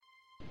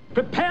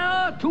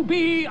Prepare to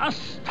be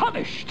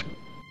astonished.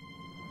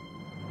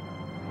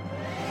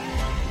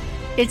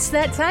 It's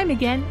that time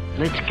again.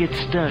 Let's get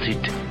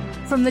started.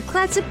 From the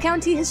Clatsop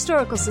County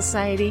Historical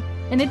Society,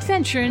 an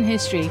adventure in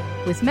history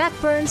with Matt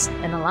Burns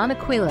and Alana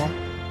Quilla.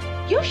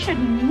 You should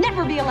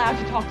never be allowed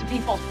to talk to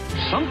people.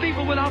 Some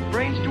people without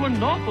brains do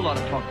an awful lot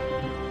of talking.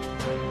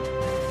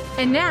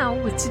 And now,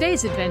 with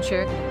today's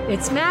adventure,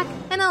 it's Mac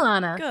and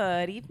Alana.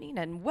 Good evening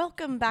and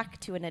welcome back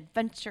to an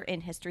adventure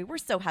in history. We're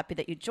so happy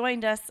that you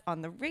joined us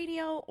on the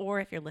radio, or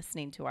if you're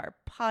listening to our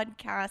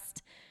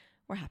podcast,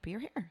 we're happy you're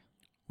here.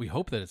 We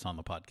hope that it's on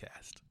the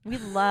podcast. We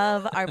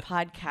love our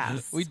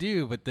podcast. We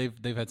do, but they've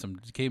had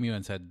some,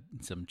 KMUN's had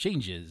some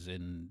changes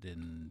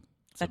in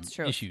some That's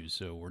true. issues,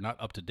 so we're not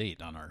up to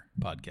date on our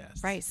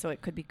podcast. Right, so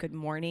it could be good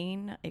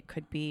morning. It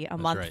could be a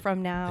That's month right.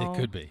 from now. It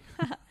could be.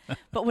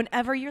 But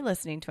whenever you're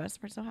listening to us,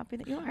 we're so happy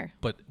that you are.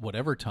 But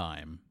whatever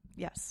time,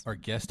 Yes. our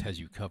guest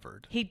has you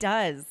covered. He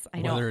does.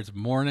 I know. Whether it's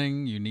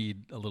morning, you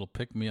need a little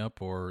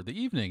pick-me-up, or the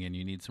evening, and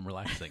you need some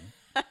relaxing.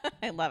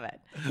 I love it.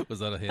 Was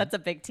that a hint? That's a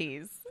big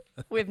tease.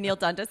 We have Neil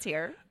Dundas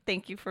here.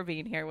 Thank you for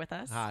being here with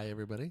us. Hi,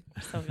 everybody.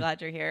 So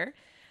glad you're here.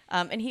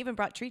 And he even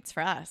brought treats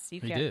for us. He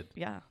did.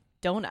 Yeah.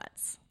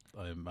 Donuts.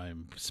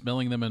 I'm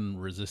smelling them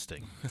and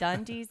resisting.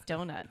 Dundee's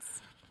Donuts.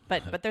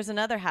 But there's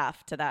another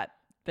half to that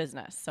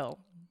business. So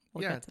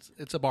we'll Yeah, get to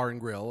it's a bar and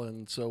grill,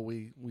 and so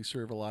we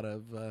serve a lot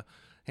of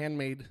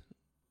handmade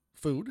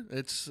food.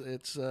 It's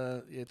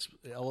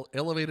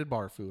elevated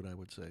bar food, I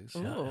would say. So.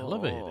 Ooh.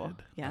 Elevated.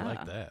 Yeah. I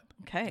like that.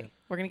 Okay.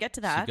 We're going to get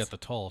to So that. you've got the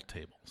tall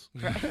tables.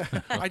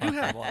 I do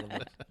have a lot of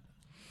them.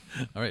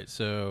 All right,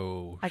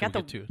 so I got should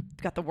we get to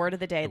it? got the word of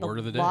the day. The word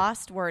of the day.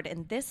 Lost word.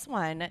 And this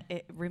one,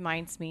 it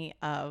reminds me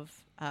of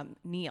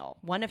Neil,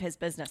 one of his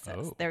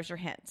businesses. Oh. There's your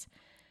hint.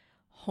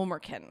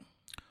 Homerkin.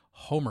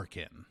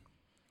 Homerkin.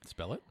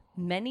 Spell it.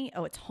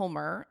 It's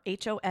Homer,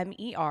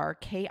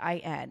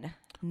 Homerkin.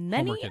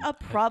 Many Homerkin. a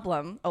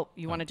problem. Oh,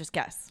 you want to just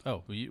guess?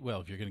 Oh, well,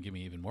 if you're going to give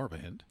me even more of a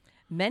hint.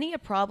 Many a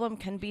problem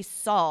can be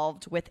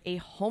solved with a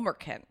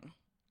Homerkin.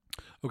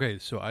 Okay,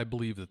 so I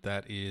believe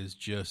that is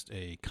just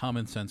a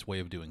common sense way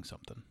of doing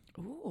something.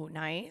 Ooh,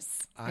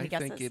 nice. I Any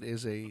think guesses? it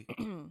is a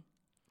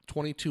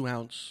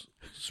 22-ounce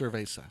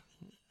cerveza.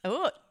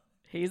 Oh,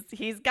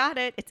 he's got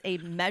it. It's a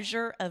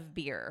measure of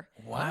beer.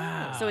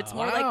 Wow. So it's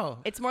more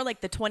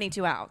like the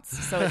 22 ounce.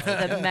 So it's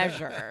the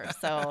measure.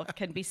 So it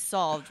can be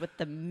solved with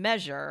the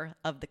measure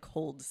of the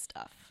cold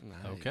stuff.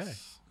 Nice. Okay.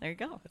 There you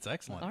go. That's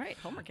excellent. All right,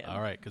 Homerkin. All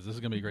right, because this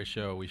is going to be a great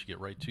show. We should get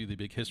right to the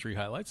big history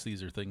highlights.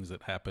 These are things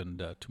that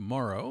happened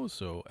tomorrow.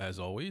 So, as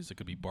always, it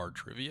could be bar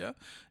trivia.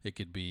 It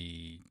could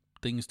be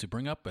things to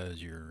bring up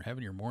as you're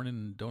having your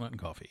morning donut and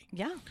coffee.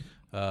 Yeah.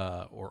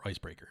 Or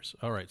icebreakers.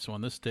 All right, so on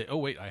this day... Oh,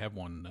 wait, I have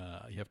one.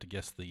 You have to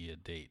guess the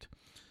date.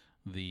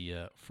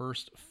 The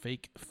first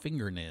fake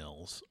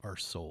fingernails are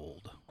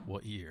sold.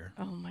 What year?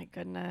 Oh my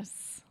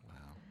goodness.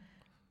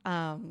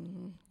 Wow.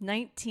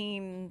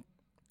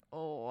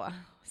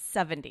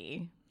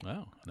 1970.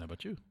 Wow. And how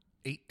about you?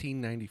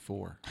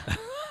 1894.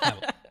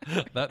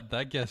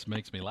 That guess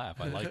makes me laugh.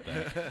 I like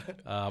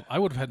that. I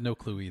would have had no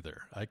clue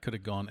either. I could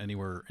have gone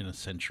anywhere in a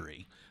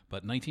century.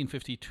 But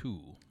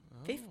 1952.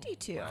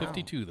 52.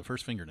 52, the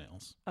first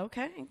fingernails.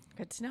 Okay,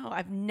 good to know.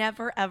 I've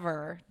never,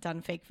 ever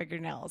done fake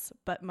fingernails,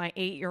 but my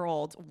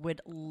 8-year-old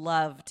would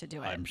love to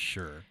do it. I'm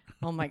sure.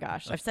 Oh my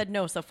gosh. I've said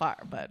no so far,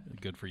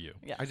 but Good for you.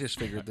 yeah. I just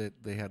figured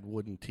that they had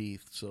wooden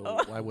teeth, so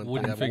why wouldn't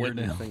Wooden they have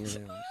fingernails. wooden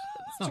fingernails?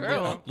 It's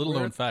true. Little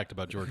known fact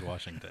about George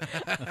Washington.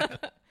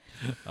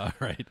 All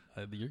right.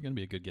 You're going to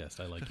be a good guest.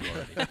 I like you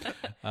already.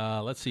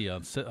 Let's see.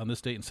 On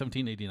this date in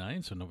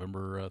 1789, so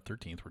November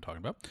 13th, we're talking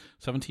about,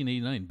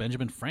 1789,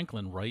 Benjamin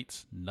Franklin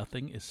writes,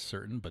 "Nothing is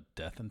certain but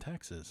death and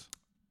taxes."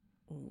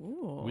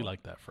 Ooh. We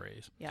like that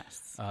phrase.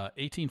 Yes.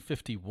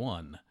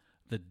 1851,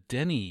 the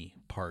Denny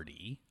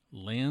Party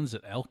lands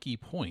at Elkey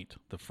Point,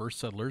 the first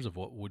settlers of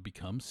what would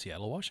become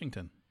Seattle,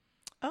 Washington.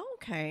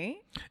 Okay.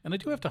 And I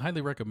do have to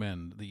highly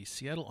recommend the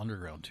Seattle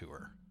Underground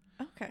Tour.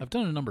 Okay. I've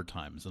done it a number of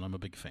times, and I'm a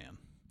big fan.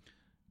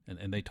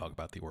 And they talk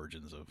about the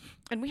origins of...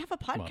 And we have a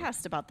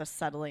podcast about the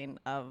settling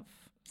of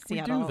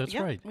Seattle. We do, that's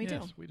Yeah, right. We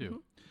yes, do. we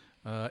do.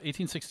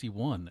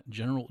 1861,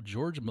 General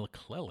George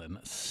McClellan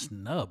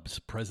snubs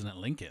President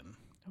Lincoln.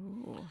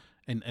 Ooh.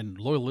 And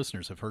loyal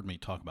listeners have heard me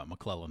talk about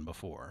McClellan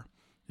before.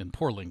 And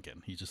poor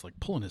Lincoln, he's just like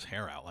pulling his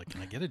hair out. Like,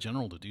 can I get a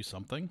general to do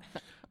something?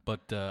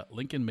 But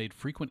Lincoln made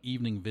frequent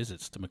evening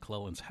visits to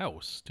McClellan's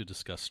house to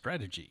discuss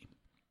strategy.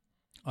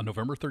 On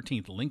November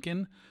 13th,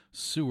 Lincoln,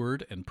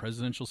 Seward, and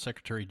Presidential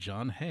Secretary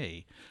John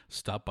Hay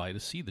stopped by to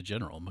see the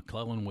general.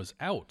 McClellan was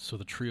out, so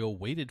the trio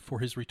waited for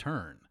his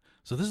return.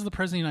 So this is the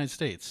President of the United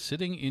States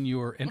sitting in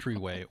your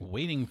entryway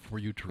waiting for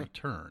you to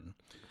return.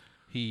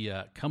 He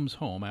comes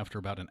home after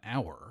about an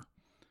hour,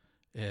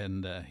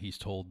 and he's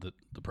told that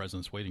the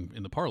president's waiting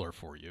in the parlor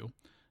for you.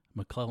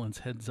 McClellan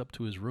heads up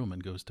to his room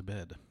and goes to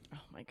bed. Oh,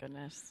 my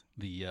goodness.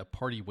 The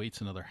party waits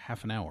another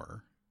half an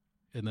hour,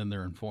 and then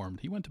they're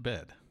informed he went to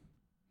bed.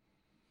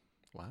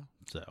 Wow.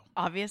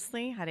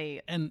 Obviously had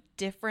a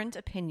different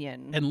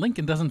opinion. And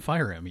Lincoln doesn't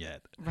fire him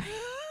yet. Right.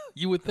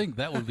 You would think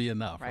that would be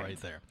enough Right. right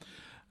there.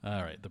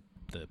 All right,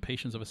 the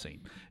Patience of a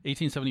Saint.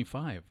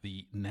 1875,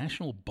 the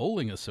National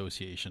Bowling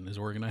Association is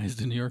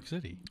organized in New York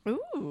City.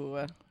 Ooh.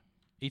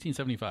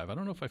 1875. I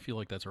don't know if I feel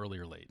like that's early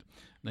or late.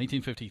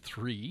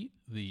 1953,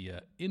 the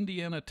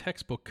Indiana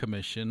Textbook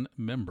Commission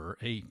member,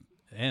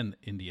 an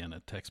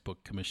Indiana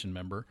Textbook Commission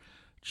member,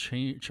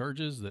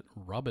 charges that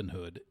Robin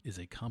Hood is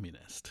a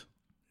communist,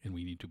 and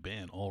we need to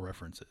ban all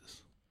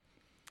references.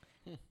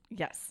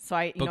 Yes.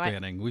 So Book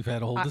banning. We've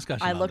had a whole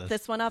discussion I on looked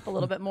this one up a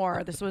little bit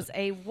more. This was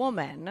a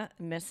woman,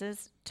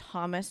 Mrs.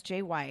 Thomas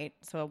J. White.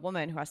 So a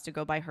woman who has to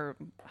go by her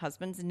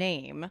husband's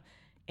name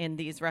in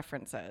these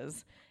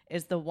references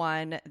is the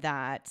one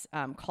that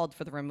called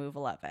for the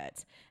removal of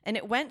it. And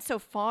it went so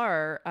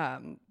far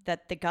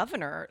that the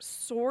governor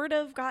sort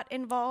of got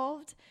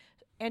involved.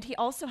 And he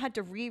also had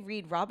to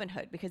reread Robin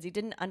Hood because he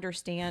didn't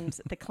understand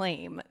the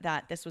claim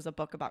that this was a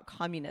book about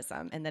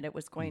communism and that it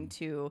was going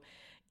to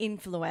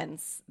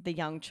influence the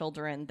young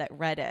children that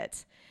read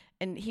it.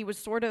 And he was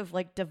sort of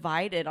like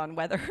divided on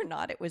whether or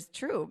not it was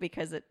true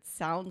because it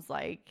sounds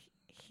like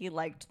he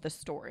liked the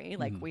story,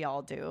 like we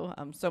all do.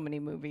 So many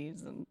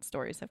movies and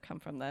stories have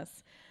come from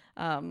this.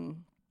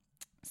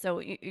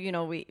 So,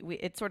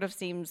 it sort of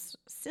seems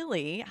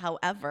silly.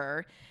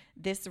 However,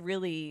 this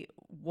really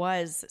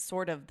was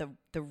sort of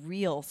the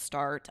real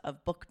start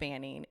of book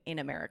banning in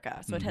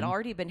America. So it had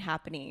already been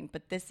happening,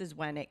 but this is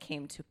when it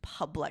came to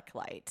public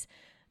light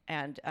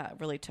and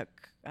really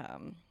took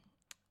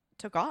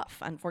off,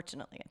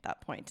 unfortunately, at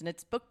that point. And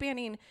it's book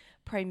banning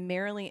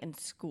primarily in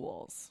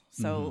schools.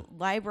 So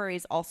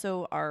libraries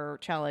also are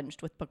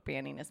challenged with book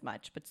banning as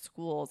much, but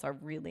schools are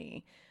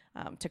really,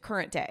 to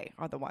current day,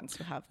 are the ones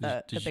who have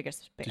the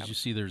biggest ban. Did you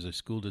see there's a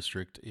school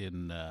district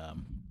in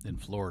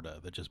Florida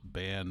that just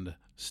banned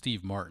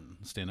Steve Martin,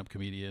 stand-up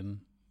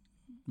comedian,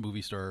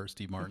 movie star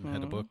Steve Martin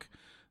had a book.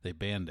 They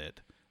banned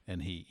it,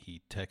 and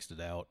he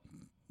texted out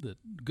that,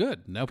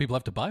 good, now people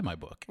have to buy my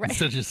book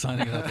instead of just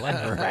signing it up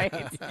later. Right.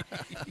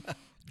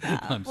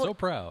 I'm so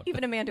proud.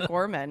 Even Amanda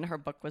Gorman, her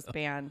book was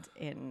banned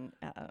in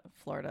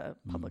Florida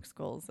public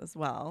schools as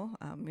well.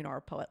 Our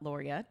poet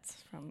laureate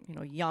from,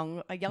 a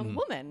young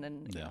woman,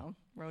 and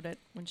wrote it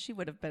when she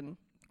would have been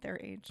their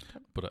age.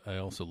 But I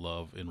also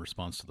love, in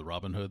response to the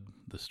Robin Hood,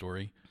 the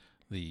story,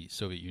 the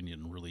Soviet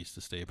Union released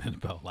a statement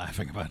about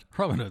laughing about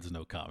Robin Hood's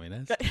no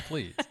communist.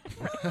 Please.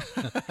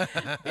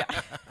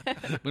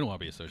 We don't want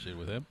to be associated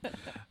with him.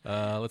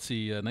 Let's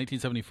see,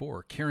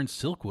 1974, Karen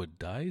Silkwood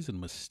dies in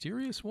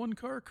mysterious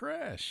one-car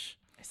crash.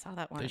 I saw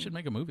that one. They should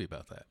make a movie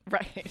about that.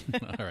 Right.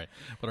 All right.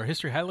 But our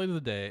history highlight of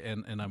the day,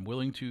 and I'm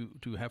willing to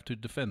have to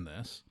defend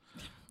this,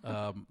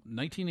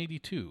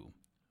 1982,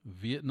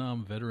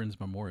 Vietnam Veterans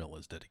Memorial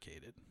is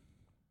dedicated.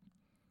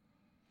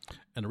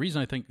 And the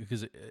reason I think,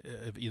 because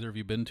have either of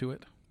you been to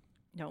it?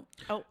 No.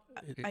 Oh,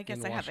 I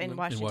guess I have in In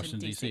Washington, Washington,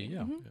 D.C., yeah.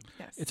 Mm-hmm.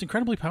 Yes. It's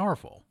incredibly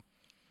powerful.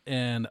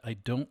 And I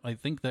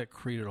think that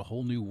created a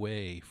whole new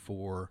way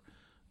for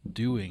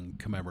doing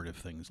commemorative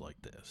things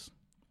like this.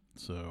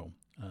 So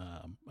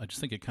I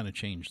just think it kind of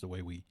changed the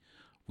way we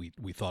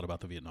thought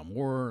about the Vietnam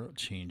War,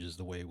 changes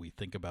the way we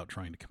think about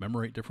trying to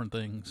commemorate different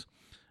things.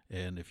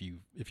 And if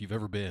you've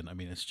ever been, I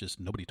mean, it's just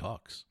nobody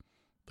talks.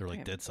 They're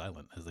like dead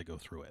silent as they go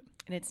through it.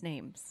 And it's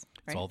names.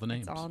 Right? It's all the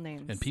names. It's all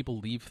names. And people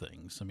leave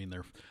things. I mean,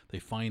 they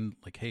find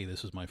like, hey,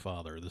 this is my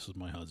father, this is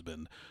my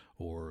husband,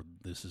 or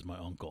this is my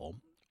uncle,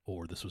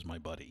 or this was my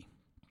buddy.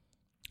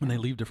 And they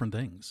leave different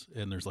things.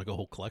 And there's like a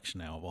whole collection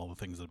now of all the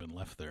things that have been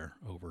left there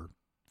over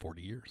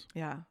 40 years.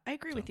 Yeah, I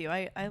agree with you.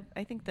 I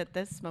think that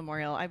this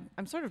memorial,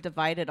 I'm sort of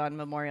divided on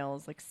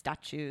memorials, like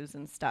statues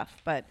and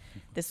stuff, but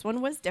this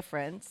one was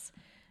different.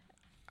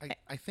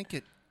 I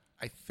think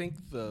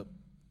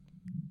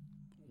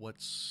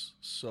what's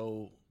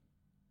so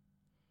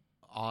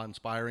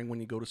awe-inspiring when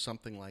you go to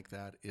something like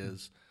that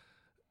is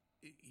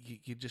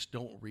you just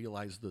don't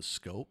realize the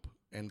scope,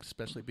 and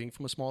especially being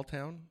from a small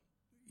town,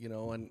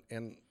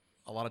 and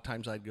a lot of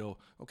times I'd go,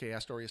 okay,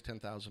 Astoria is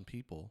 10,000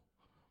 people,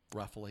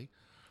 roughly.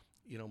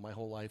 My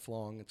whole life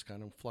long, it's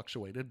kind of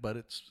fluctuated, but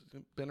it's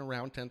been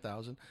around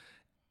 10,000.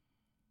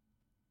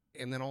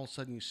 And then all of a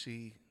sudden you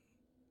see...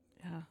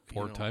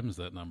 Four times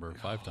that number,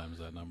 5 times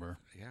that number.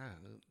 Yeah.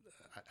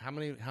 How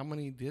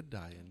many did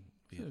die in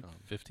Vietnam?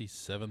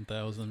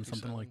 57,000,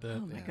 something like that.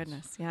 Oh my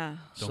goodness, yeah.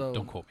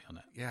 Don't quote me on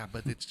that. Yeah,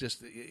 but it's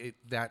just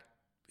that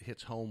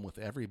hits home with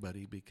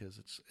everybody because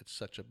it's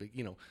such a big.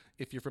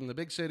 If you're from the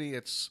big city,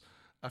 it's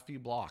a few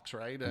blocks,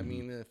 right? I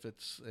mean,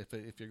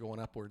 if you're going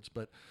upwards,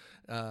 but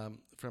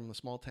from the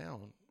small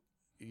town,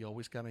 you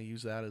always kind of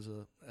use that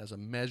as a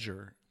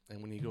measure.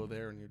 And when you go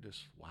there and you're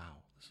just,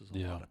 wow, this is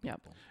a lot of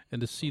people.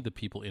 And to see the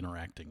people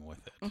interacting with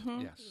it.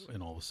 Yes.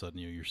 And all of a sudden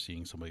you're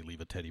seeing somebody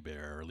leave a teddy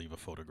bear or leave a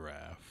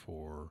photograph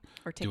or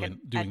take doing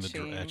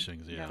etching. the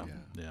etchings. Yeah,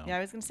 I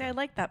was going to say, I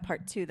like that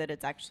part too, that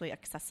it's actually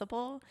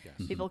accessible.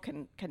 Yes. People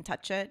can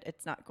touch it.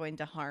 It's not going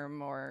to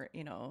harm or,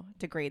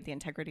 degrade the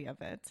integrity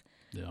of it.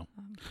 Yeah.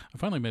 I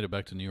finally made it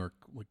back to New York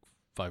like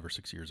 5 or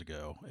 6 years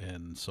ago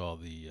and saw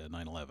the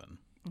 9/11.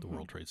 the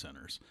World Trade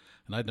Centers,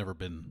 and I'd never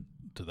been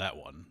to that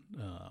one,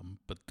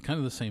 but kind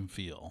of the same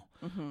feel.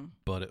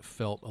 But it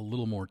felt a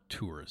little more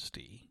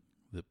touristy.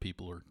 That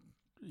people are,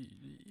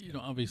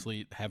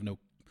 obviously have no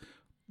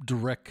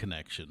direct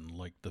connection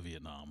like the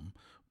Vietnam,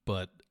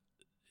 but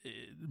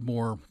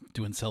more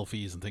doing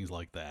selfies and things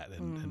like that.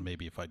 And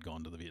maybe if I'd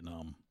gone to the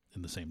Vietnam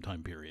in the same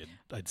time period,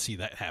 I'd see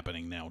that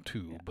happening now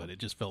too. But it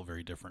just felt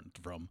very different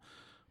from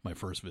my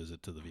first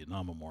visit to the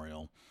Vietnam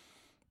Memorial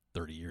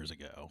 30 years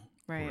ago,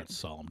 Right. or it's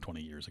solemn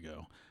 20 years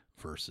ago,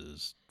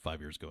 versus 5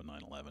 years ago at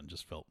 9/11.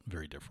 Just felt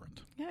very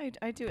different. Yeah,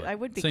 I do. But I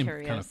would be same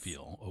curious. kind of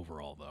feel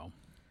overall, though.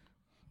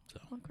 So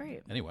Well,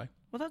 great. anyway,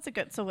 Well, that's a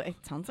good. So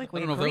it sounds like I we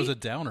don't know if that was a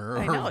agreed. downer.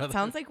 I or know. whether- It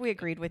sounds like we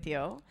agreed with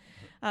you.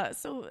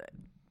 So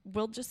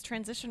we'll just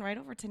transition right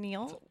over to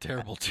Neil.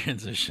 terrible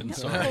transition. Well,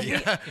 Sorry.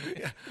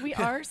 we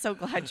are so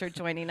glad you're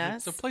joining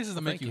us. So places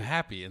that make you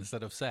happy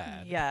instead of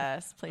sad.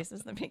 Yes,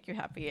 places that make you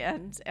happy,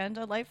 and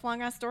a lifelong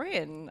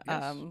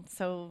Astorian.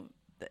 So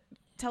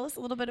tell us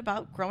a little bit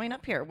about growing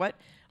up here. What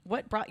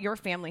brought your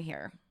family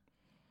here?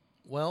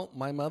 Well,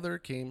 my mother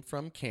came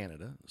from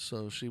Canada,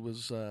 so she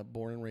was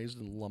born and raised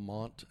in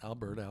Lamont,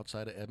 Alberta,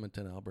 outside of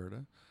Edmonton,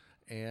 Alberta.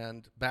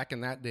 And back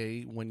in that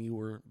day, when you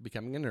were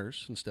becoming a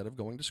nurse, instead of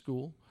going to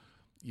school,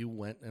 you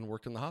went and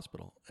worked in the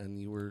hospital, and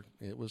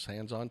it was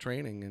hands-on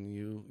training, and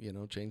you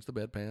changed the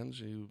bedpans,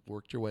 you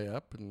worked your way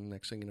up, and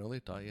next thing you know, they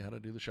taught you how to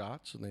do the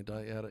shots, and they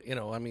taught you how to,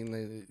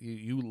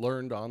 you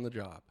learned on the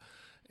job.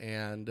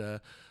 And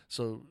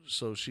so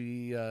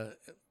she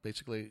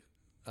basically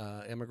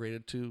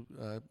emigrated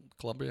to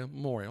Columbia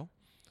Memorial,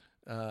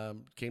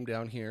 came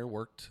down here,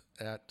 worked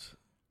at,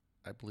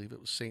 I believe it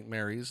was St.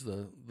 Mary's,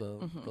 the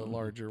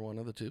larger one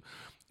of the two,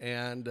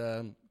 and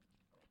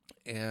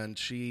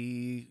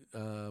she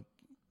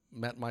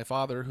met my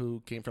father,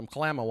 who came from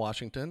Kalama,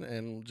 Washington,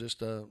 and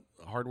just a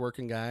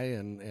hardworking guy,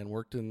 and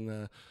worked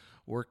in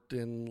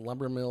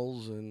lumber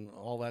mills and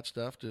all that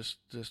stuff. Just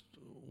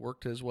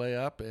worked his way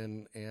up,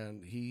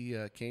 and he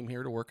came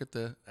here to work at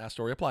the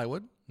Astoria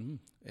Plywood,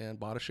 and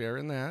bought a share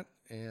in that,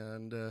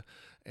 and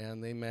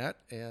they met,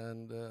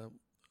 and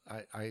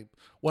I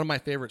one of my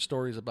favorite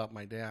stories about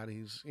my dad.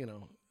 He's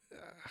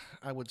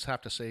I would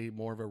have to say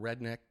more of a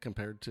redneck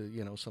compared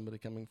to somebody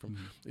coming from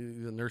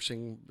the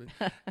nursing,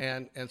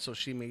 and so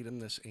she made him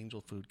this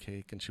angel food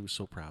cake, and she was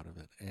so proud of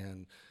it.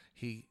 And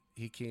he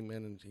came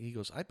in and he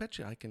goes, "I bet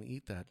you I can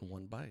eat that in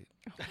one bite."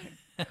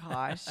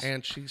 Gosh.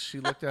 And she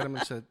looked at him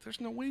and said,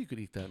 "There's no way you could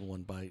eat that in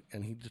one bite."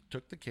 And he just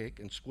took the cake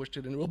and squished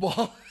it into a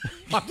ball,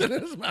 popped it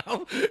in his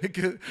mouth.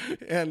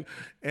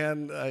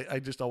 And I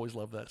just always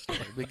loved that story,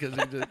 because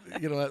he just,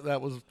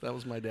 that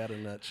was my dad in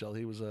a nutshell.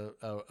 He was a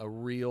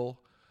real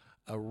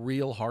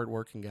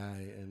hardworking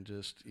guy, and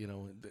just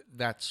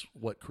that's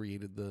what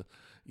created the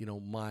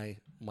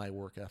my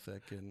work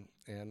ethic, and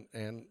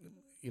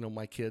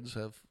my kids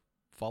have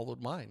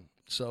followed mine.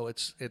 So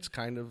it's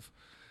kind of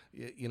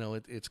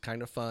it's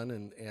kind of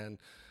fun, and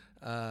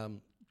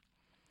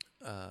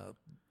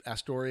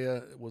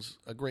Astoria was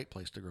a great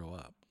place to grow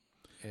up,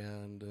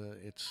 and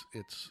it's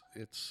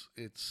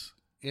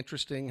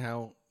interesting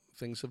how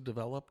things have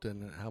developed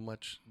and how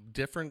much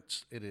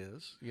difference it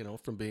is,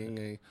 from being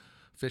a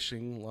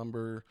fishing,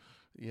 lumber,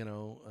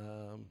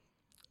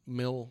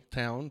 mill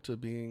town to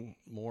being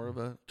more of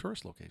a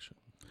tourist location.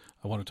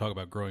 I want to talk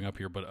about growing up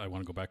here, but I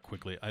want to go back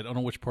quickly. I don't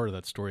know which part of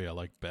that story I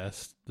like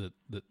best, that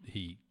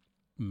he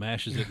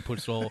mashes it and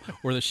puts it all,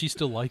 or that she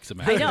still likes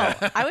him. I know.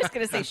 I was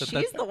going to say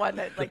she's the one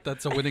that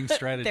that's a winning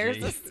strategy.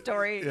 There's a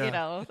story,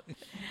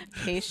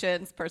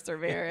 patience,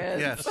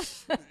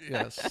 perseverance.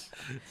 Yes.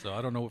 So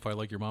I don't know if I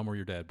like your mom or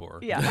your dad more.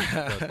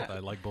 Yeah. But I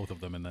like both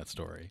of them in that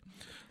story.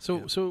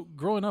 So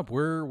growing up,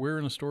 where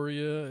in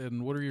Astoria,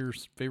 and what are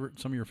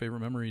some of your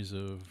favorite memories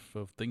of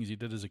things you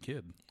did as a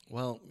kid?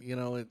 Well,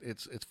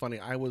 it's funny.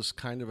 I was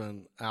kind of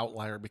an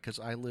outlier because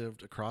I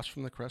lived across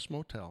from the Crest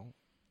Motel.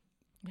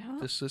 Yeah.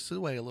 This is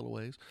away a little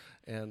ways,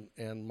 and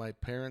my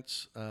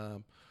parents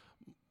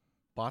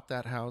bought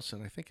that house,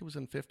 and I think it was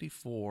in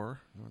 '54. Or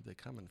did they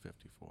come in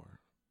 '54?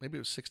 Maybe it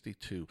was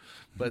 '62.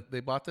 But they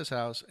bought this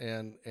house,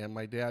 and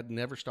my dad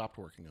never stopped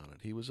working on it.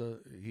 He was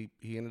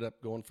he ended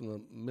up going from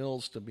the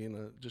mills to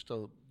being just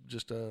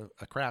a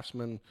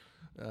craftsman,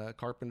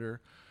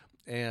 carpenter,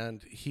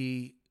 and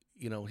he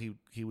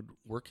would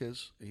work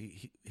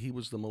he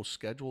was the most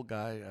scheduled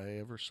guy I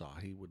ever saw.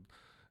 He would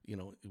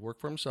work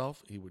for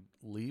himself. He would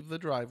leave the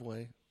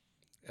driveway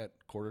at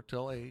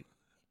 7:45,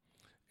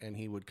 and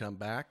he would come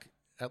back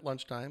at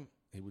lunchtime.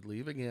 He would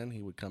leave again.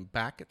 He would come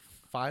back at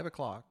 5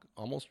 o'clock,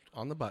 almost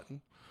on the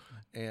button,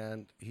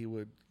 and he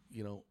would,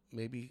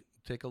 maybe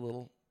take a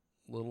little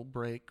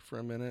break for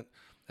a minute,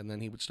 and then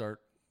he would start.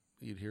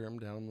 You'd hear him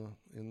down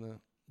in the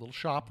little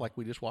shop like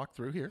we just walked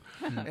through here,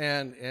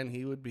 and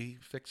he would be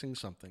fixing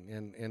something,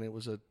 and it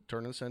was a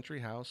turn of the century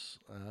house,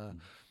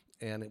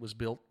 and it was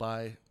built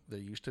by. There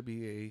used to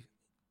be a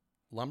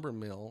lumber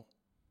mill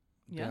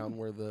down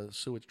where the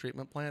sewage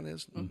treatment plant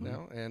is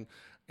now,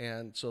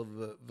 and so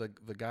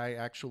the guy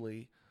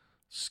actually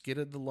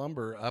skidded the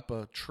lumber up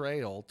a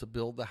trail to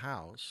build the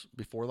house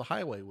before the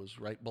highway was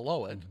right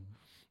below it,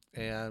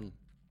 and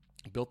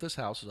built this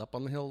house. It was up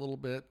on the hill a little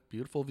bit,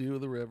 beautiful view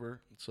of the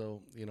river.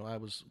 So, I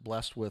was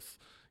blessed with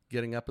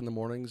getting up in the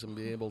mornings and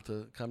being able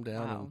to come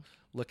down and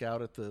look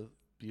out at the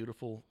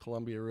beautiful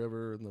Columbia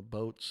River and the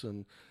boats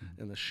and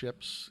the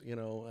ships,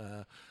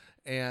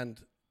 and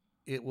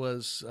it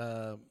was,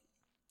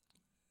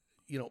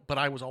 but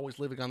I was always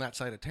living on that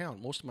side of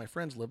town. Most of my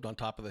friends lived on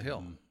top of the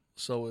hill.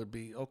 So it would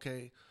be,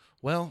 okay,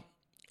 well,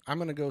 I'm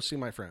going to go see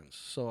my friends.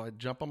 So I'd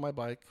jump on my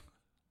bike,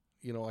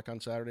 like on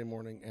Saturday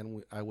morning,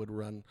 and I would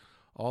run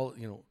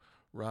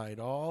ride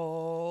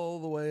all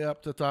the way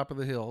up to the top of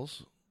the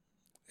hills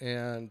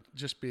and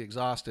just be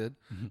exhausted.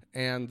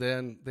 And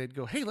then they'd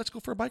go, hey, let's go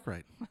for a bike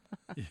ride.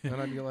 And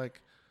I'd be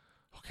like,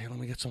 okay, let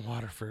me get some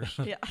water first.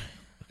 Yeah.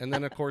 And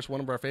then, of course,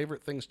 one of our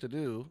favorite things to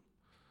do,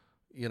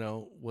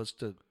 was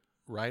to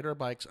ride our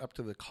bikes up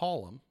to the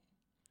column,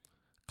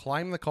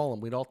 climb the column.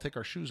 We'd all take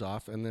our shoes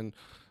off, and then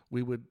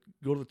we would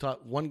go to the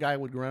top. One guy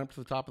would run up to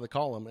the top of the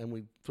column, and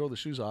we'd throw the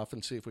shoes off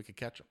and see if we could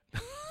catch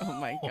him. Oh,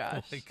 my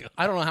gosh.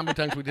 I don't know how many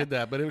times we did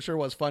that, but it sure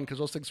was fun because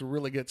those things would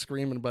really get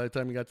screaming by the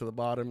time you got to the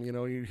bottom.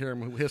 You'd hear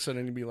them hissing,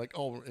 and you'd be like,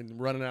 oh,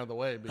 and running out of the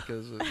way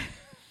because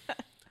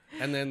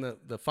and then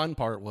the fun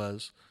part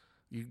was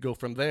you'd go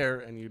from there,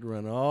 and you'd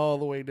run all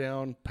the way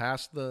down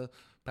past the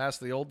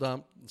old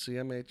dump,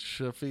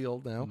 CMH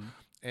field now,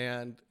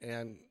 and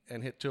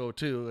hit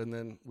 202, and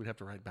then we'd have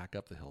to ride back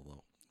up the hill,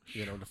 though.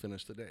 To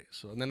finish the day.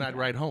 So, and then I'd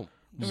ride home.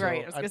 So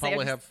Right. I'd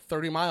probably have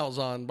 30 miles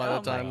on by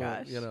the time,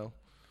 gosh.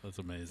 That's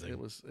amazing.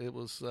 It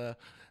was a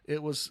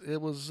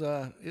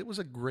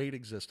great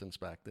existence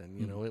back then.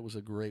 It was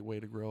a great way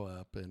to grow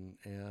up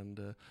and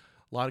a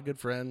lot of good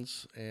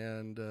friends.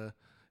 And,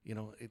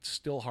 it's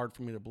still hard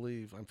for me to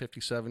believe. I'm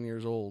 57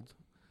 years old,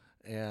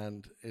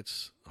 and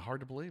it's hard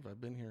to believe I've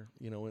been here,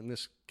 in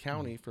this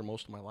county for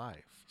most of my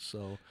life.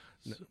 So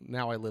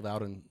now I live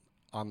out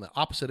on the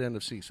opposite end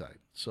of Seaside.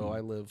 So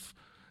I live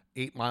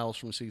 8 miles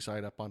from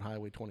Seaside up on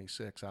Highway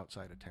 26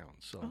 outside of town.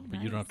 So,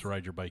 But you don't have to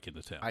ride your bike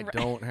into town. I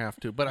don't have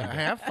to, but I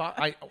have thought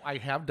I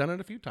have done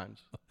it a few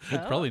times.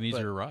 It's probably an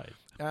easier ride.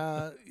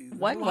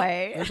 One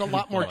way. There's a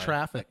lot more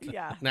traffic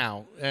Yeah.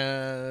 now.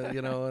 And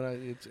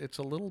it's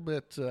a little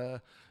bit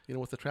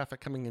with the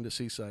traffic coming into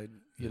Seaside.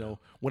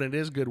 When it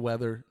is good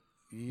weather,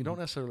 you don't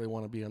necessarily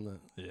want to be on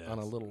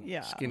a little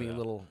skinny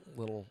little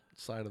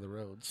side of the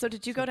road. So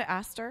did you go to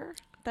Astor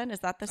then?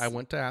 Is that the? I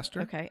went to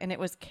Astor. Okay, and it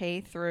was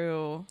K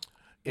through.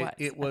 What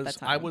It at was.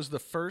 that I time? was the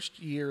first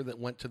year that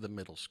went to the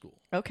middle school.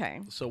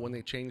 Okay. So when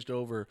they changed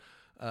over,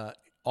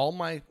 all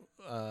my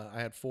I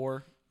had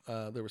four.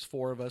 There was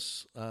four of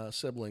us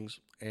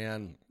siblings,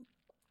 and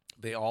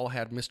they all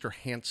had Mr.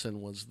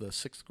 Hansen was the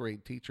 6th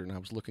grade teacher, and I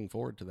was looking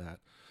forward to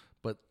that.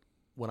 But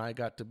when I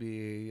got to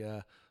be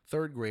a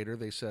 3rd grader,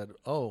 they said,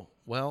 "Oh,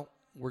 well,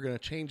 we're going to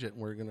change it,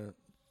 and we're going to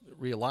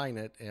realign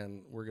it,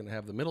 and we're going to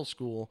have the middle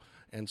school."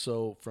 And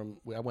so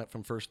I went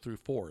from 1st through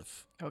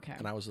 4th. Okay.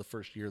 And I was the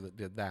first year that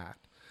did that.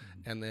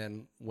 And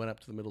then went up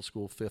to the middle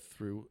school 5th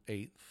through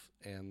 8th,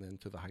 and then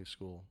to the high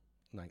school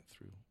 9th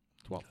through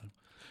 12th. Okay.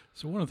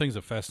 So one of the things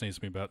that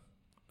fascinates me about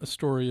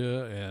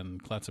Astoria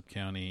and Clatsop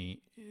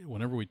County,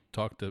 whenever we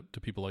talk to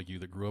people like you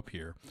that grew up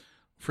here,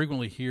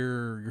 frequently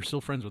hear you're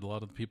still friends with a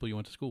lot of the people you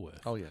went to school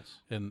with. Oh, yes.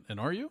 And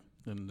are you?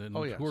 And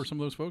Oh, yes. who are some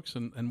of those folks?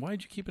 And why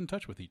did you keep in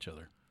touch with each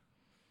other?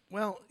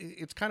 Well,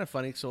 it's kind of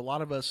funny. So a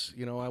lot of us,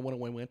 I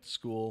went to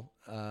school,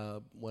 I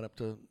went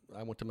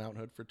to Mount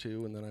Hood for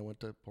 2, and then I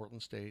went to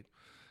Portland State.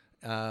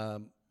 A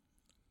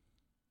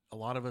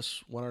lot of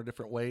us went our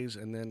different ways,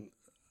 and then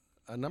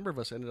a number of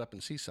us ended up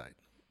in Seaside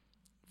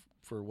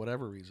for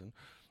whatever reason.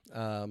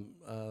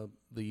 The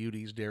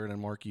Udys, Darren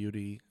and Mark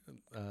Udy,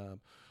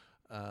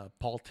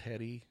 Paul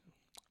Teddy.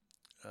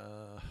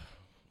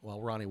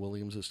 Ronnie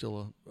Williams is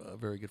still a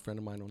very good friend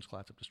of mine, owns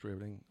Clatsop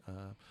Distributing.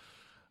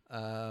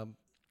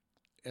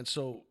 And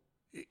so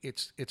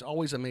it's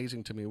always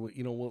amazing to me.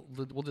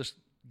 We'll just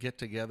get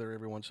together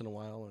every once in a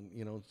while,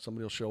 and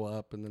somebody will show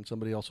up, and then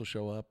somebody else will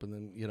show up, and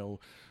then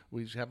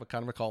we have a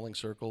kind of a calling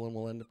circle, and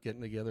we'll end up getting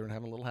together and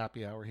having a little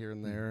happy hour here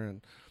and there,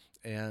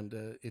 and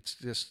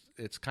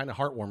it's kind of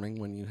heartwarming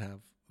when you have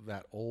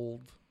that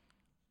old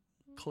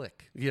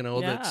clique,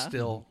 that's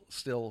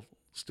still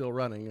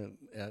running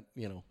at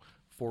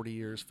 40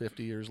 years,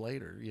 50 years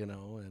later,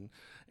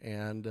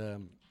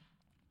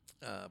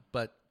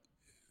 but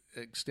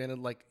extended,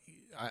 like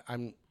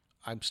I'm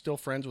still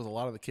friends with a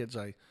lot of the kids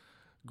I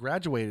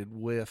graduated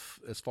with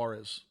as far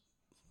as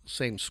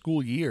same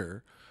school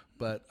year,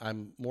 but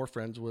I'm more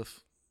friends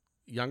with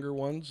younger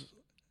ones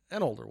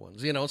and older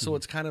ones, so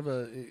it's kind of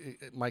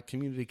my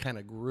community kind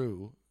of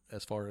grew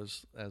as far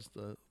as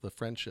the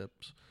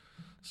friendships.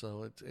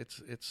 So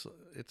it's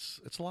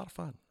a lot of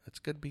fun. It's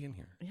good being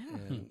here.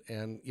 Yeah.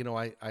 And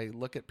I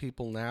look at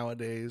people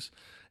nowadays,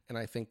 and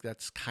I think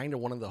that's kind of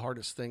one of the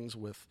hardest things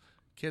with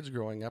kids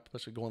growing up,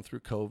 especially going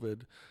through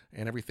COVID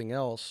and everything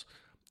else,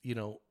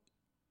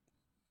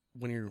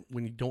 when you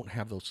don't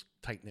have those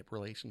tight-knit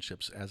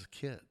relationships as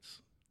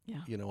kids, Yeah.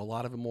 You know, a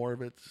lot of it, more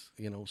of it's,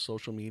 you know,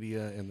 social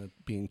media and the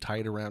being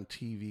tied around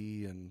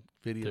TV and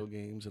video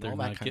games and all that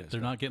kind of stuff.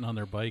 They're not getting on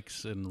their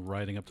bikes and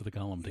riding up to the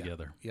column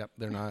together. Yep,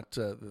 they're not.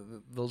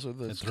 Those are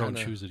the And throwing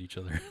shoes at each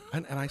other.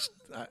 And I,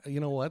 you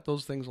know what?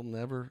 Those things will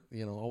never,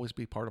 you know, always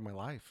be part of my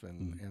life,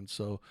 and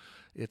so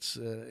it's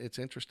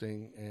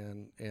interesting,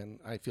 and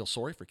I feel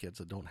sorry for kids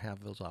that don't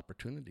have those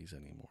opportunities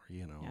anymore.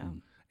 You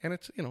know, and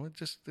it's, you know,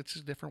 it's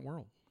a different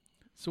world.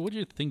 So, what did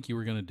you think you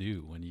were going to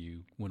do when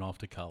you went off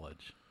to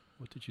college?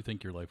 What did you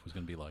think your life was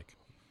going to be like?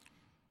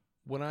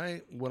 When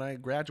I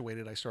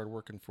graduated, I started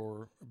working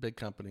for a big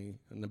company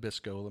in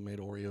Nabisco that made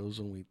Oreos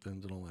and Wheat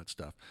Thins and all that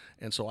stuff.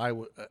 And so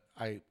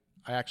I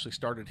actually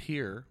started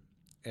here,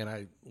 and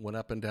I went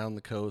up and down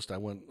the coast. I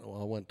went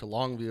to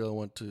Longview, I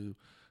went to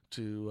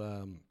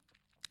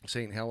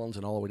St. Helens,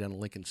 and all the way down to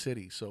Lincoln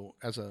City. So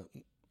as a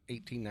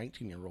 18,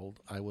 19-year-old,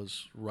 I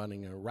was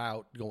running a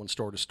route, going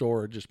store to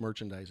store, just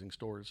merchandising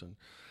stores,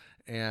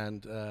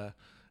 and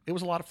it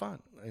was a lot of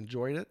fun. I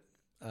enjoyed it.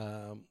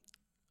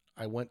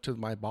 I went to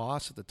my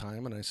boss at the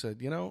time and I said,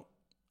 you know,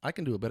 I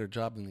can do a better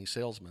job than these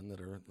salesmen that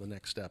are the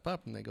next step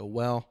up. And they go,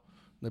 well,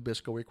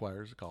 Nabisco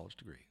requires a college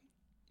degree.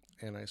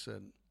 And I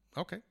said,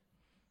 okay.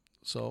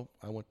 So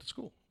I went to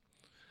school.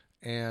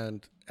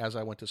 And as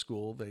I went to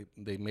school,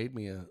 they made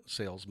me a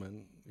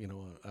salesman, you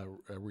know,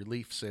 a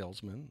relief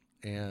salesman,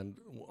 and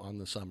on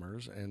the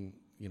summers. And,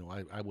 you know,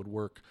 I would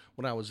work,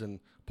 when I was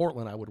in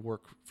Portland, I would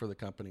work for the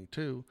company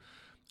too.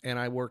 And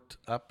I worked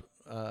up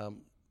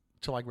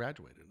till I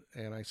graduated.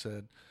 And I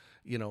said,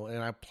 you know,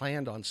 and I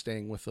planned on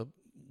staying with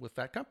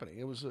that company.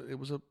 It was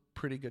a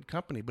pretty good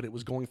company, but it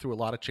was going through a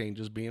lot of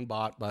changes, being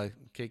bought by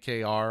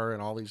KKR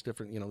and all these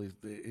different, you know,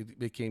 it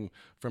became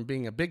from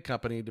being a big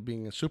company to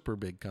being a super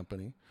big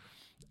company.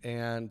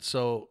 And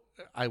so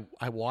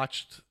I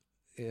watched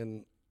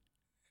in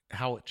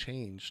how it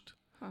changed,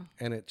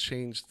 and it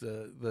changed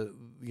the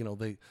you know,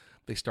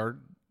 they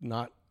started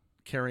not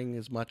caring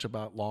as much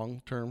about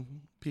long-term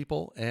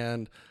people,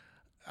 and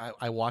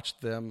I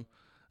watched them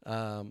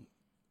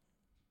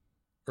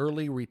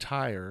early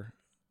retire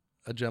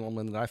a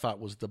gentleman that I thought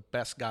was the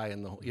best guy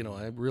in the, you know,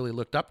 I really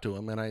looked up to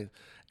him,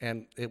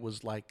 and it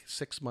was like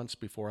 6 months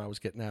before I was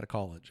getting out of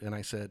college, and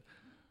I said,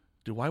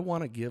 do I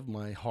want to give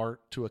my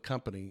heart to a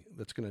company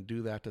that's going to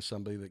do that to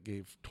somebody that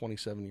gave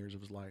 27 years of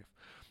his life?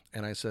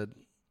 And I said,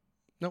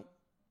 no,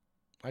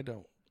 I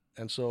don't.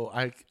 And so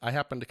I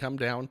happened to come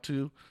down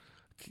to,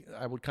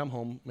 I would come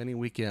home many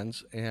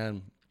weekends,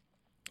 and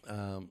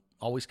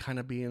always kind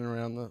of being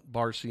around the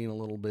bar scene a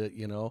little bit,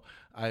 you know.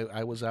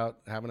 I was out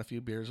having a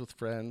few beers with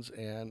friends,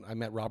 and I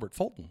met Robert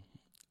Fulton.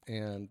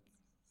 And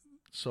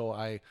so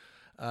I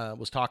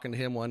was talking to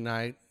him one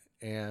night,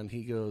 and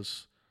he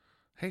goes,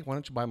 hey, why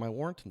don't you buy my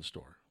Warrenton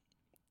store?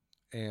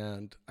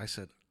 And I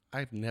said,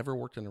 I've never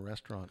worked in a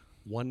restaurant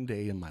one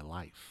day in my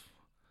life.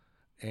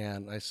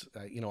 And I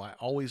you know, I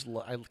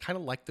kind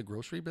of liked the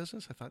grocery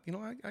business. I thought, you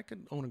know, I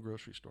could own a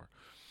grocery store.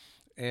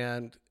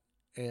 And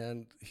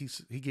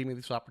he gave me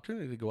this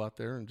opportunity to go out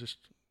there and just,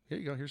 here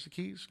you go, here's the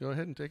keys, go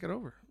ahead and take it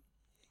over.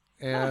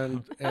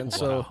 And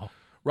so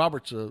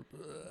Robert's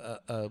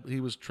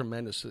he was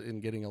tremendous in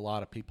getting a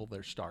lot of people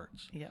their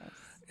starts. Yes.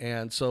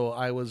 And so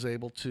I was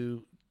able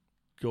to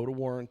go to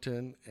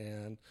Warrenton,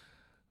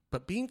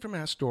 but being from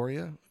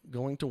Astoria,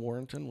 going to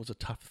Warrenton was a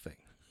tough thing.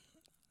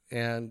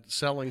 And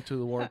selling to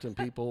the Warrenton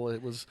people,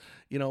 it was,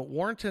 you know,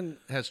 Warrenton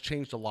has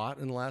changed a lot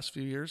in the last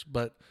few years,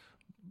 but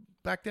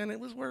back then it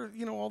was where,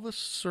 you know, all the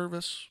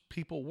service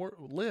people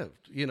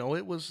lived. You know,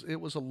 it was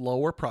a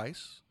lower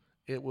price.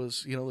 It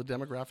was, you know, the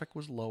demographic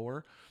was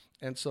lower.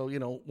 And so, you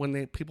know,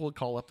 when people would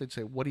call up, they'd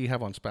say, what do you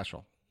have on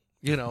special?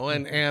 You know,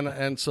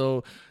 and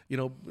so, you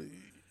know,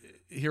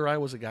 here I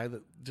was a guy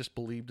that just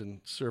believed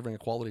in serving a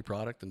quality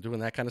product and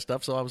doing that kind of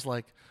stuff. So I was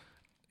like,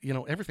 you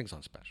know, everything's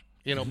on special,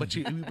 you know, but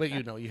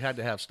you know, you had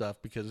to have stuff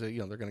because, you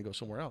know, they're going to go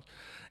somewhere else.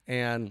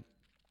 And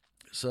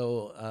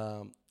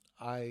so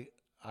I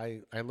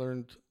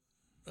learned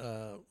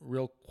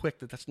real quick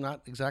that's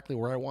not exactly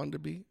where I wanted to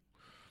be.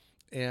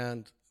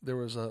 And there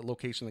was a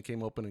location that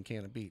came open in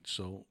Cannon Beach.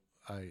 So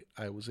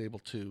I was able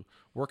to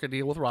work a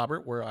deal with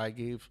Robert where I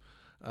gave,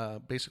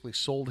 basically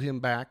sold him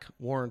back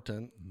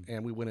Warrenton,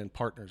 and we went in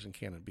partners in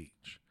Cannon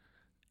Beach,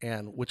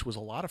 and which was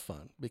a lot of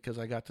fun because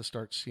I got to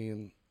start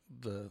seeing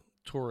the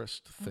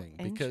tourist thing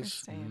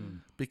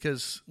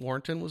because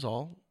Warrenton was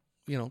all,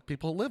 you know,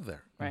 people who live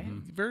there, right?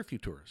 Very few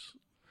tourists,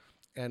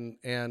 and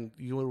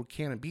you go to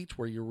Cannon Beach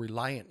where you're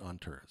reliant on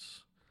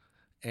tourists,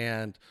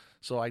 and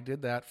so I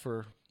did that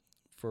for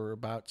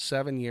about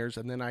 7 years,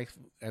 and then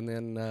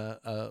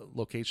a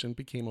location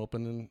became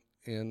open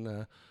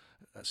in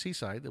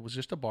Seaside. It was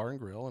just a bar and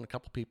grill, and a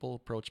couple people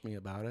approached me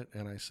about it,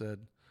 and I said,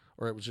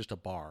 or it was just a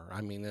bar.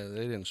 I mean,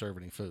 they didn't serve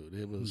any food.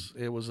 It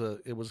was a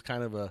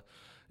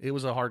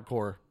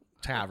hardcore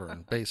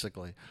tavern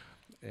basically,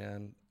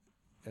 and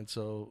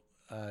so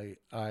I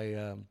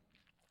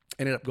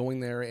ended up going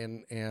there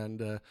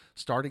and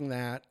starting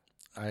that.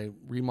 I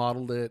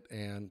remodeled it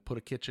and put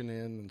a kitchen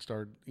in and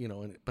started, you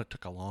know, but it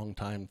took a long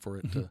time for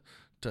it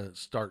to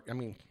start. I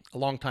mean, a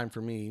long time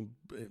for me,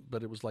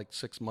 but it was like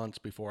 6 months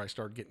before I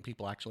started getting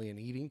people actually in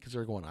eating, because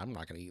they're going, I'm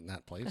not going to eat in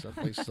that place. That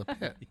place is a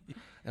pit.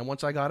 And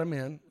once I got them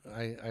in,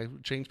 I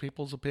changed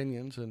people's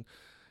opinions, and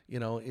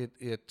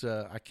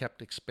I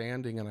kept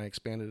expanding, and I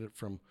expanded it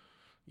from,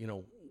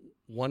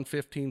 1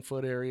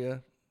 15-foot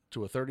area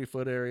to a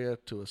 30-foot area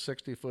to a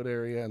 60-foot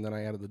area, and then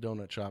I added the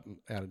donut shop and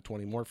added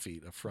 20 more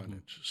feet of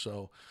frontage.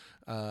 So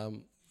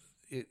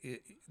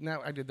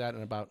now I did that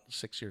in about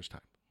 6 years'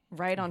 time.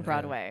 Right on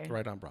Broadway.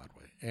 Right on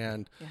Broadway.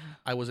 And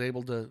I was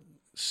able to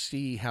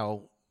see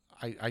how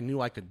I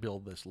knew I could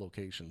build this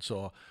location.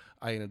 So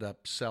I ended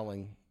up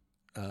selling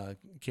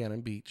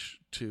Cannon Beach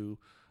to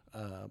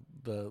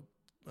the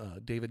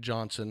David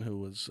Johnson, who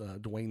was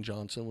Dwayne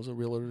Johnson, was a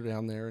realtor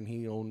down there, and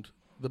he owned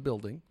the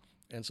building.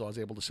 And so I was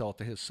able to sell it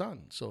to his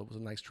son. So it was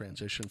a nice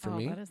transition for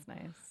me. Oh, that is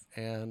nice.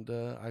 And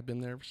I've been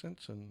there ever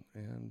since,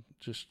 and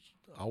just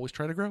always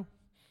try to grow.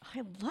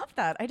 I love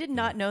that. I did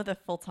not know the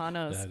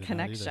Fultanos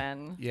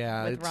connection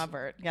with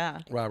Robert. Yeah.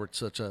 Robert's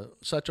such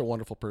a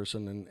wonderful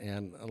person,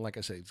 and like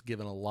I say, it's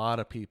given a lot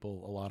of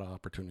people a lot of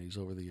opportunities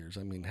over the years.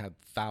 I mean, had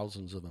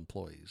thousands of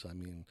employees. I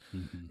mean,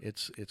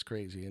 it's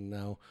crazy. And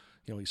now,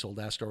 he sold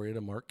Astoria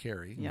to Mark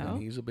Carey,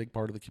 and he's a big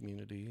part of the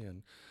community.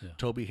 And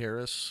Toby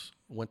Harris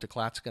went to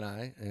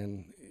Clatskanie,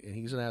 and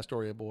he's an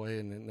Astoria boy,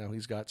 and now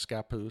he's got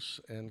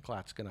Scappoose and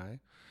Clatskanie.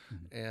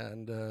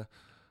 And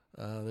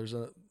there's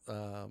a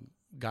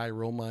Guy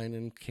Romine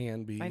in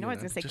Canby. I know, I was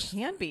going to say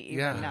Canby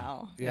even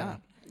now. Yeah.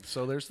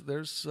 So there's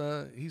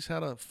he's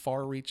had a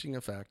far-reaching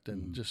effect,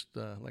 and just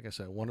like I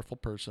said, a wonderful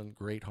person,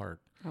 great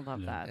heart. I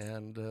love that.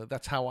 And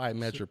that's how I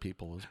measure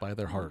people, is by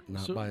their heart,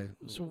 not by.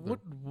 So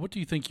what do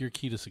you think your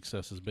key to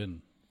success has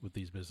been with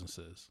these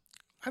businesses?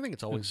 I think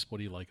it's always, what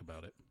do you like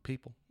about it?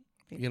 People.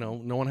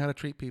 Knowing how to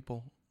treat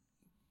people,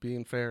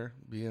 being fair,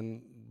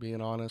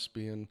 being honest,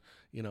 being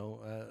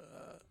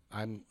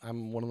I'm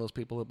one of those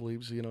people that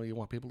believes, you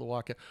want people to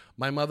walk in.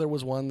 My mother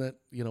was one that,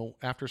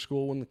 after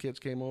school when the kids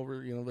came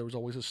over, there was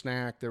always a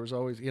snack. There was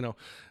always, you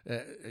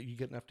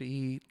get enough to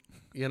eat,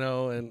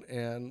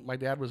 and my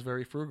dad was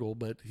very frugal,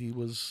 but he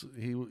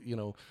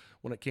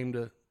when it came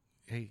to,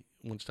 hey,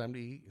 when it's time to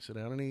eat, you sit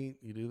down and eat,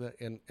 you do that.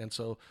 And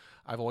so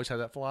I've always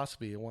had that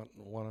philosophy. I want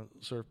to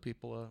serve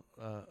people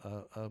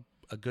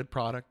a good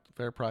product,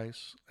 fair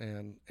price,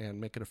 and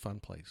make it a fun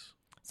place.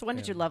 So when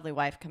did your lovely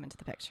wife come into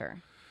the picture?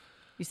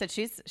 You said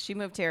she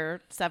moved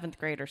here 7th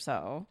grade or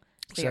so.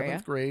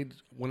 7th grade.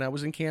 When I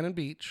was in Cannon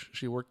Beach,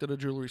 she worked at a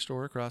jewelry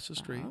store across the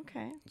street.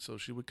 Okay. So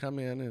she would come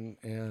in,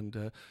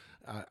 and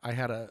I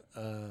had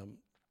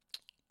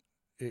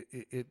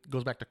it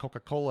goes back to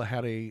Coca-Cola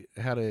had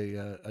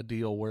a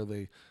deal where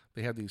they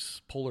had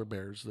these polar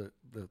bears that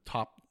the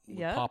top would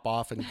pop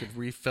off and you could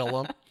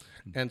refill them.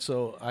 And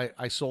so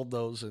I sold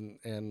those, and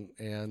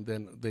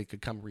then they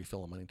could come refill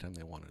them anytime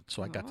they wanted.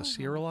 So I got to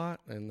see her a lot,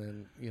 and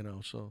then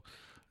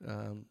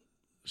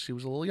she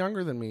was a little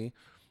younger than me,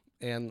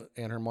 and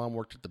her mom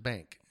worked at the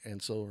bank. And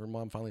so her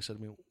mom finally said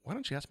to me, "Why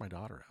don't you ask my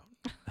daughter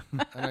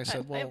out?" And I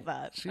said, "Well,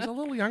 she's a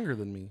little younger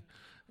than me."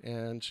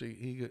 And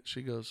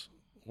she goes,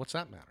 "What's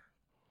that matter?"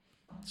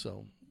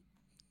 So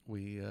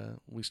we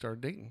started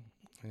dating,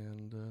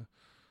 and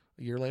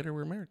a year later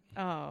we were married.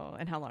 Oh,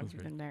 and how long have you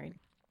been married?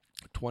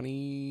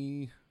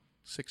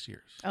 26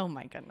 years. Oh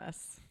my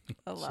goodness.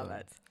 I love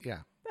it. Yeah.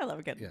 I love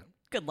a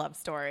good love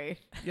story.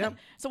 Yep.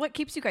 So what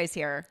keeps you guys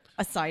here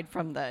aside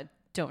from the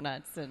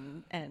donuts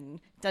and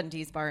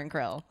Dundee's Bar and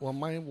Grill? Well,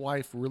 my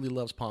wife really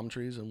loves palm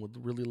trees and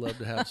would really love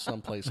to have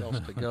someplace else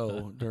to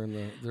go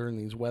during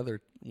these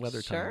weather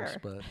times.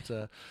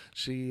 But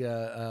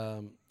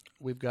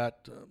we've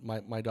got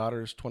my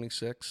daughter's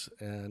 26,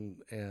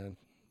 and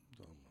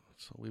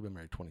so we've been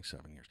married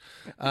 27 years.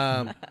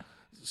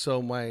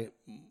 So my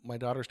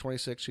daughter's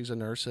 26. She's a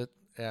nurse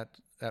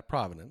at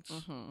Providence.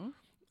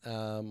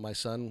 Mm-hmm. My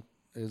son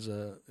he's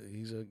a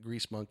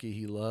grease monkey.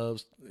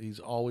 He's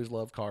always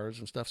loved cars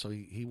and stuff. So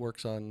he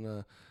works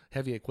on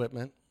heavy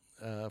equipment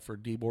for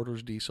D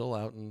Borders Diesel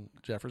out in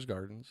Jeffers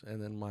Gardens.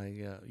 And then my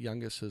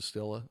youngest is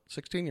still a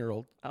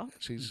 16-year-old. Oh,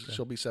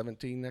 she'll be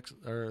 17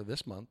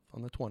 this month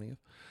on the 20th,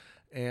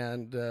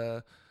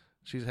 and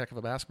she's a heck of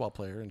a basketball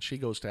player. And she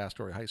goes to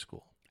Astoria High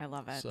School. I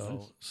love it.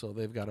 So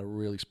they've got a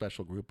really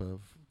special group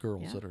of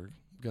girls that are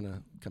going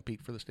to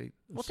compete for the state.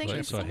 Well, thank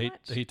you so much.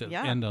 I hate to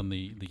end on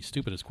the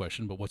stupidest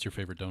question, but what's your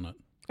favorite donut?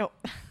 Oh.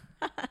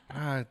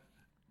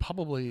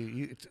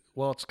 Probably,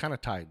 it's kind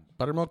of tied.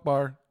 Buttermilk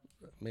bar,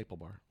 maple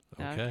bar.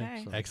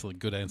 Okay. Excellent.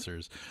 Good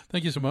answers.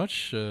 Thank you so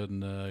much.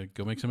 And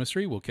go make some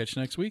history. We'll catch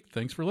you next week.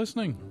 Thanks for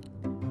listening.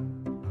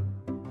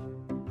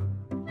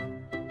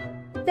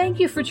 Thank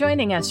you for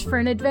joining us for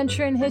An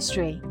Adventure in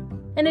History.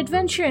 An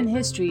Adventure in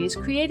History is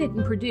created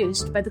and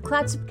produced by the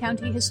Clatsop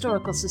County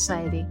Historical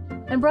Society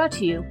and brought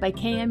to you by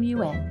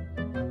KMUN.